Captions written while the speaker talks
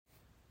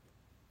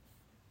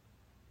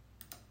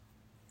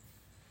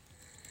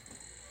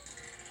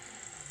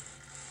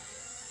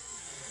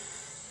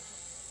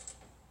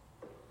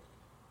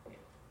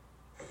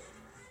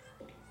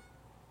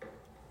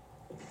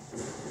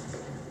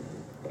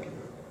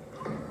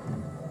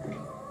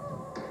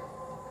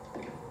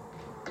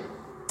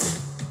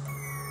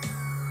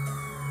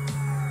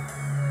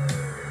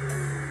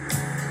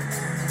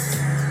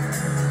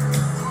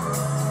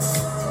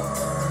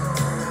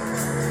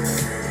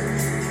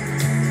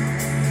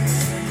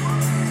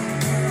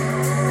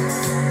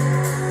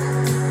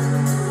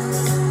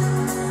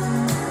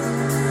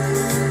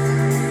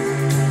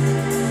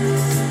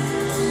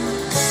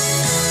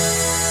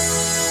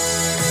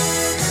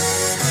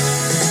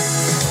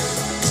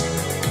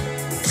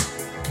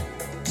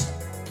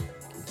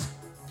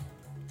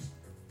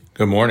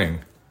Good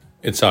morning.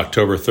 It's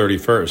October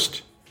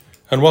 31st,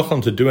 and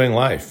welcome to Doing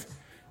Life,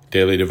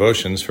 daily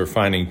devotions for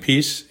finding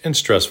peace in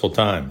stressful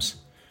times.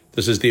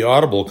 This is the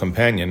audible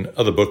companion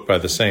of the book by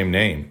the same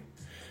name,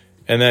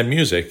 and that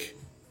music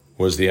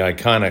was the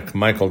iconic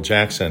Michael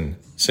Jackson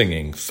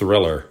singing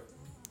Thriller.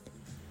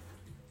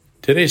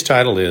 Today's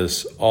title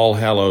is All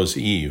Hallows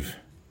Eve.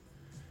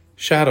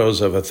 Shadows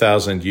of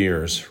 1,000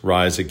 years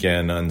rise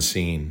again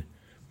unseen.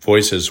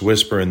 Voices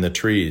whisper in the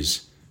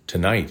trees,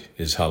 tonight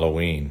is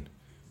Halloween.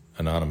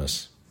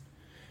 Anonymous.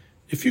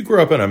 If you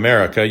grew up in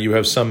America, you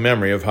have some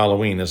memory of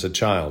Halloween as a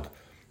child.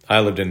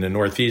 I lived in the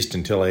Northeast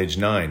until age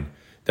 9.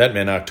 That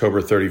meant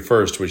October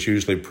 31st was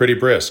usually pretty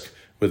brisk,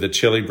 with a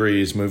chilly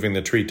breeze moving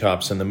the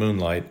treetops in the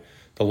moonlight,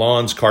 the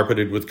lawns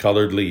carpeted with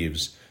colored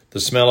leaves, the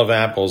smell of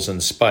apples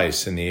and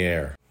spice in the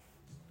air.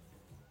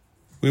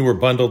 We were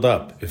bundled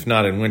up, if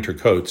not in winter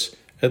coats,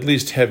 at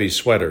least heavy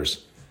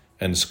sweaters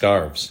and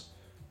scarves.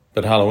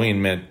 But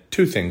Halloween meant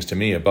two things to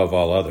me above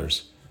all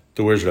others.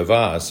 The Wizard of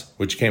Oz,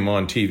 which came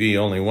on TV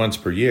only once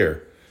per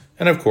year,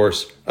 and of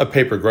course, a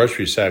paper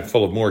grocery sack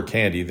full of more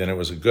candy than it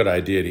was a good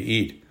idea to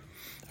eat.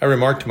 I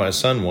remarked to my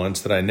son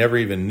once that I never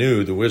even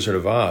knew The Wizard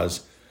of Oz,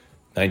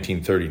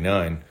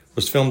 1939,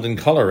 was filmed in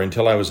color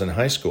until I was in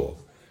high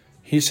school.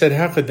 He said,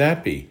 "How could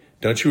that be?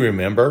 Don't you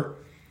remember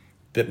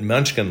that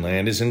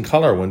Munchkinland is in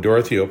color when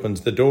Dorothy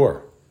opens the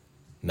door?"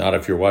 "Not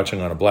if you're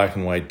watching on a black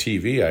and white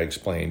TV," I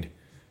explained.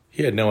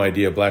 He had no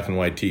idea black and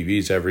white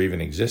TVs ever even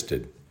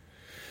existed.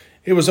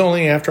 It was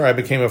only after I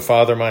became a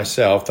father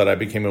myself that I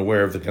became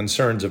aware of the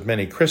concerns of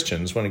many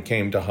Christians when it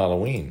came to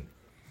Halloween.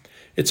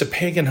 It's a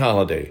pagan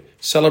holiday,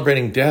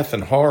 celebrating death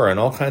and horror and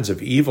all kinds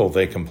of evil,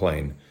 they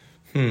complain.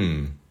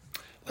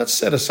 Let's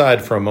set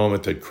aside for a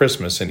moment that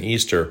Christmas and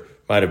Easter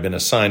might have been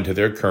assigned to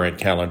their current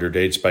calendar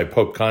dates by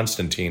Pope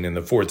Constantine in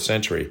the 4th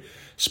century,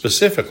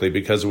 specifically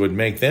because it would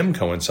make them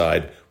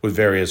coincide with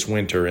various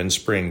winter and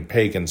spring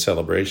pagan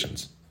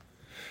celebrations.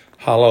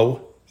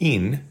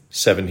 Hallow-in,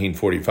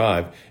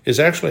 1745, is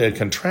actually a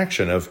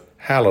contraction of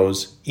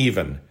Hallows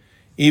Even,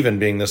 even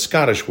being the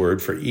Scottish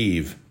word for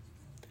Eve.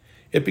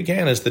 It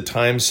began as the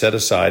time set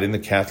aside in the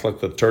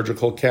Catholic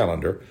liturgical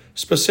calendar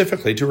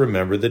specifically to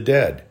remember the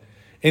dead,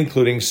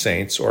 including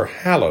saints or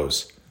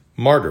hallows,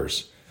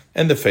 martyrs,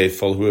 and the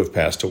faithful who have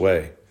passed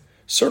away.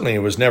 Certainly it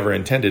was never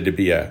intended to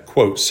be a,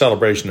 quote,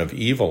 celebration of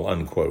evil,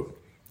 unquote.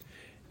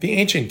 The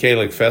ancient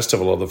Gaelic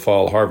festival of the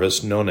fall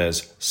harvest, known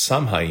as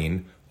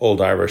Samhain, Old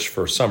Irish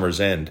for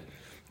summer's end,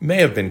 may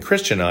have been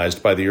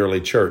Christianized by the early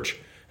church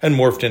and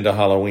morphed into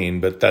Halloween,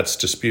 but that's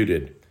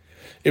disputed.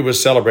 It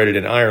was celebrated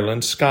in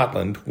Ireland,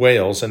 Scotland,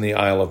 Wales, and the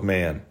Isle of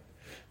Man.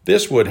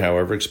 This would,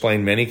 however,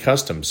 explain many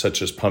customs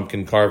such as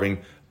pumpkin carving,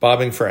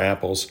 bobbing for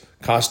apples,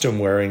 costume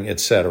wearing,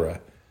 etc.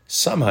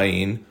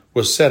 Samhain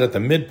was set at the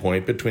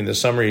midpoint between the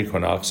summer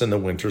equinox and the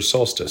winter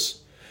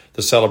solstice.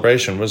 The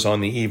celebration was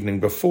on the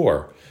evening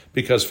before,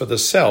 because for the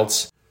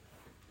Celts,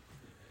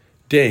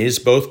 days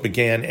both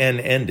began and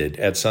ended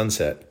at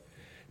sunset.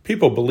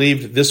 People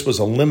believed this was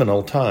a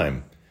liminal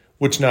time,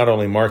 which not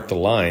only marked the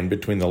line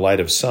between the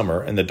light of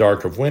summer and the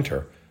dark of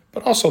winter,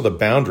 but also the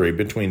boundary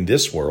between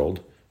this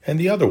world and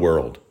the other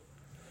world.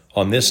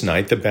 On this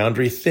night, the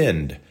boundary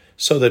thinned,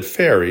 so that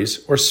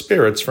fairies, or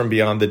spirits from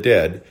beyond the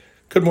dead,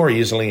 could more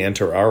easily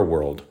enter our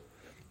world.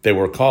 They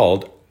were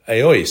called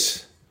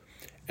Aois,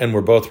 and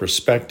were both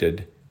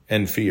respected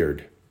and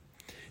feared.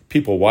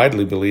 People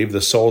widely believed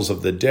the souls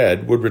of the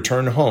dead would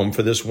return home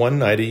for this one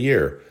night a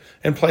year,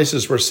 and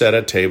places were set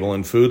at table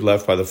and food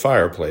left by the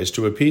fireplace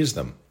to appease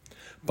them.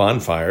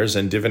 Bonfires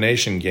and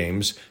divination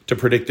games to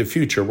predict the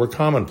future were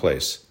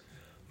commonplace.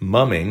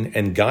 Mumming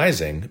and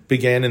guising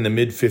began in the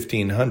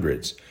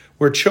mid-1500s,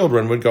 where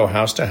children would go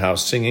house to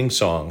house singing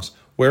songs,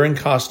 wearing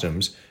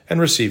costumes,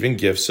 and receiving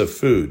gifts of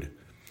food.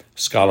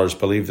 Scholars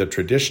believe the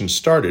tradition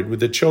started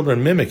with the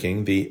children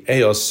mimicking the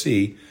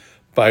AOC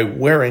by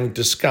wearing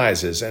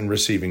disguises and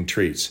receiving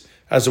treats,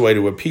 as a way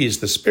to appease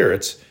the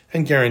spirits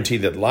and guarantee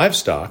that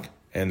livestock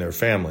and their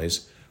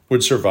families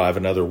would survive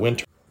another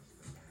winter.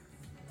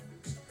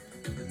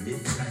 The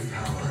midnight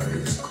hour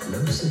is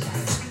close at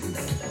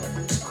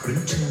hand.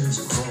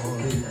 Creatures crawl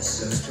in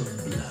search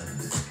of blood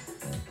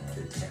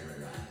to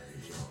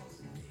terrorize your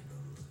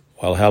neighborhood.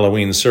 While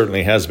Halloween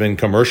certainly has been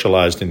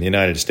commercialized in the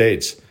United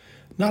States,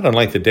 not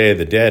unlike the Day of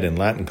the Dead in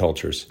Latin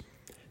cultures,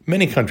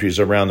 many countries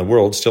around the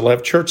world still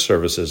have church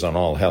services on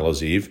All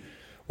Hallows Eve,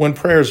 when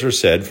prayers are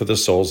said for the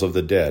souls of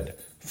the dead,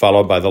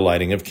 followed by the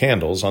lighting of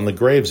candles on the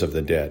graves of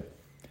the dead.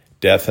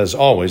 Death has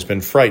always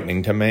been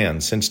frightening to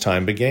man since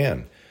time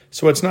began,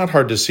 so it's not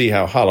hard to see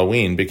how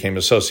Halloween became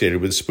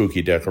associated with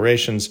spooky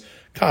decorations,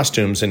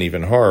 costumes, and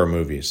even horror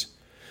movies.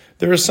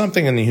 There is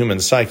something in the human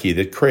psyche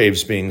that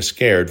craves being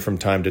scared from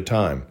time to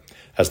time,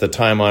 as the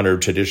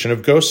time-honored tradition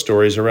of ghost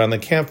stories around the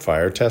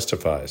campfire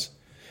testifies.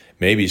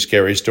 Maybe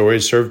scary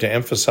stories serve to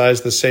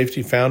emphasize the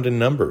safety found in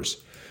numbers,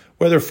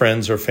 whether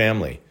friends or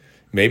family.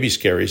 Maybe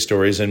scary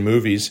stories and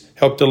movies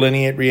help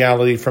delineate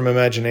reality from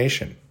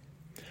imagination.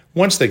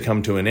 Once they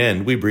come to an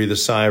end, we breathe a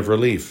sigh of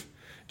relief,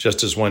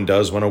 just as one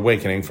does when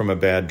awakening from a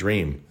bad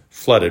dream,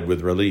 flooded with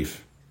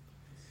relief.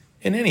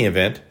 In any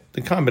event,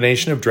 the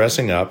combination of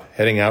dressing up,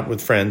 heading out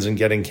with friends, and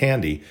getting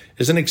candy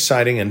is an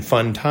exciting and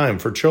fun time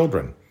for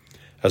children.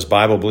 As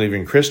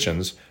Bible-believing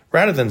Christians,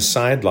 rather than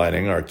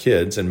sidelining our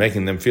kids and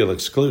making them feel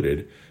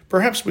excluded,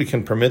 perhaps we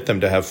can permit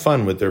them to have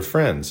fun with their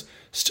friends,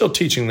 still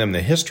teaching them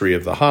the history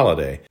of the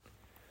holiday,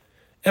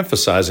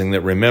 emphasizing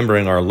that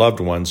remembering our loved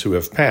ones who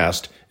have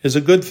passed is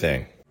a good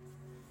thing.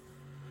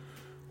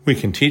 We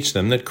can teach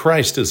them that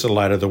Christ is the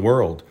light of the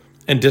world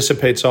and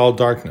dissipates all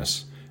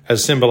darkness,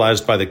 as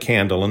symbolized by the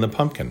candle and the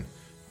pumpkin,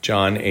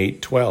 John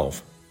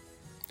 8:12.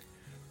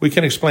 We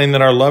can explain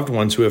that our loved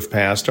ones who have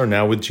passed are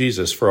now with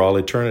Jesus for all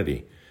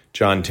eternity,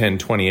 John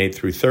 10:28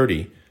 through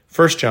 30,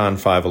 1 John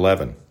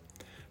 5:11.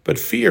 But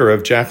fear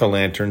of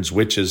jack-o'-lanterns,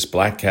 witches,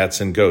 black cats,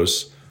 and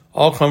ghosts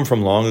all come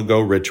from long ago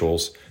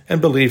rituals and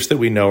beliefs that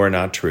we know are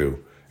not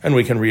true, and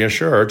we can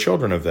reassure our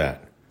children of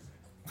that.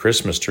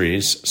 Christmas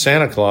trees,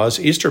 Santa Claus,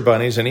 Easter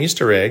bunnies, and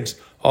Easter eggs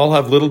all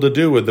have little to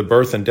do with the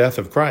birth and death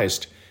of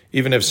Christ,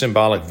 even if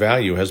symbolic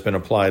value has been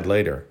applied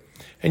later.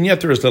 And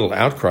yet there is little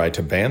outcry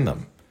to ban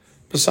them.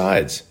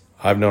 Besides,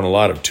 I've known a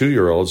lot of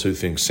 2-year-olds who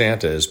think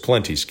Santa is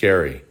plenty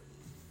scary.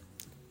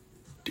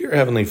 Dear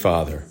Heavenly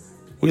Father,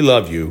 we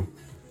love you.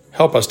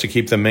 Help us to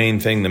keep the main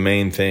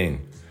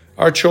thing.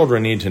 Our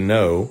children need to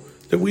know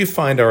that we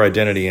find our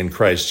identity in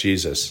Christ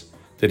Jesus,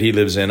 that He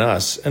lives in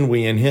us and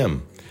we in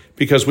Him,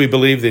 because we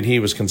believe that He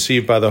was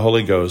conceived by the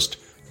Holy Ghost,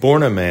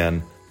 born a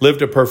man,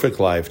 lived a perfect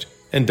life,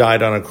 and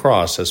died on a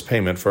cross as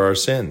payment for our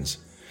sins.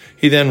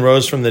 He then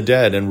rose from the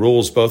dead and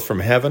rules both from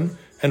heaven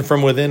and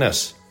from within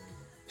us.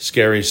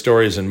 Scary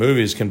stories and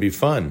movies can be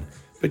fun,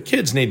 but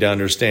kids need to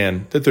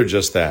understand that they're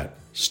just that,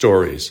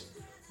 stories.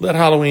 Let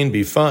Halloween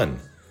be fun,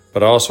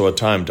 but also a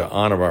time to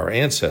honor our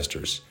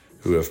ancestors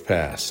who have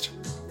passed.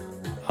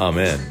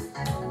 Amen.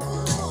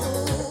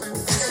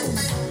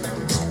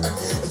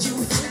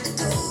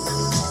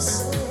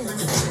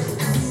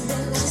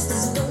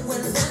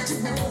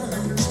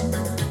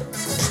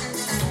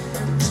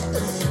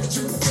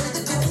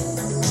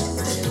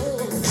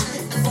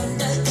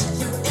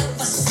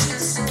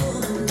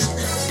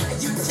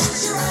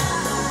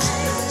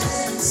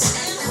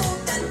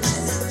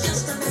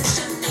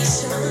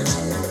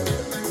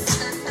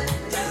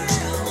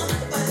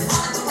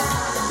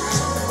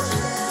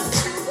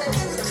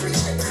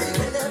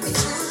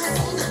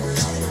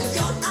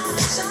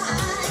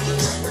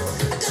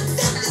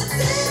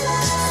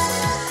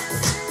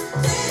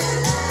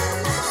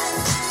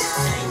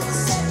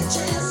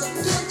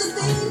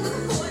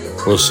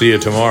 We'll see you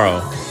tomorrow.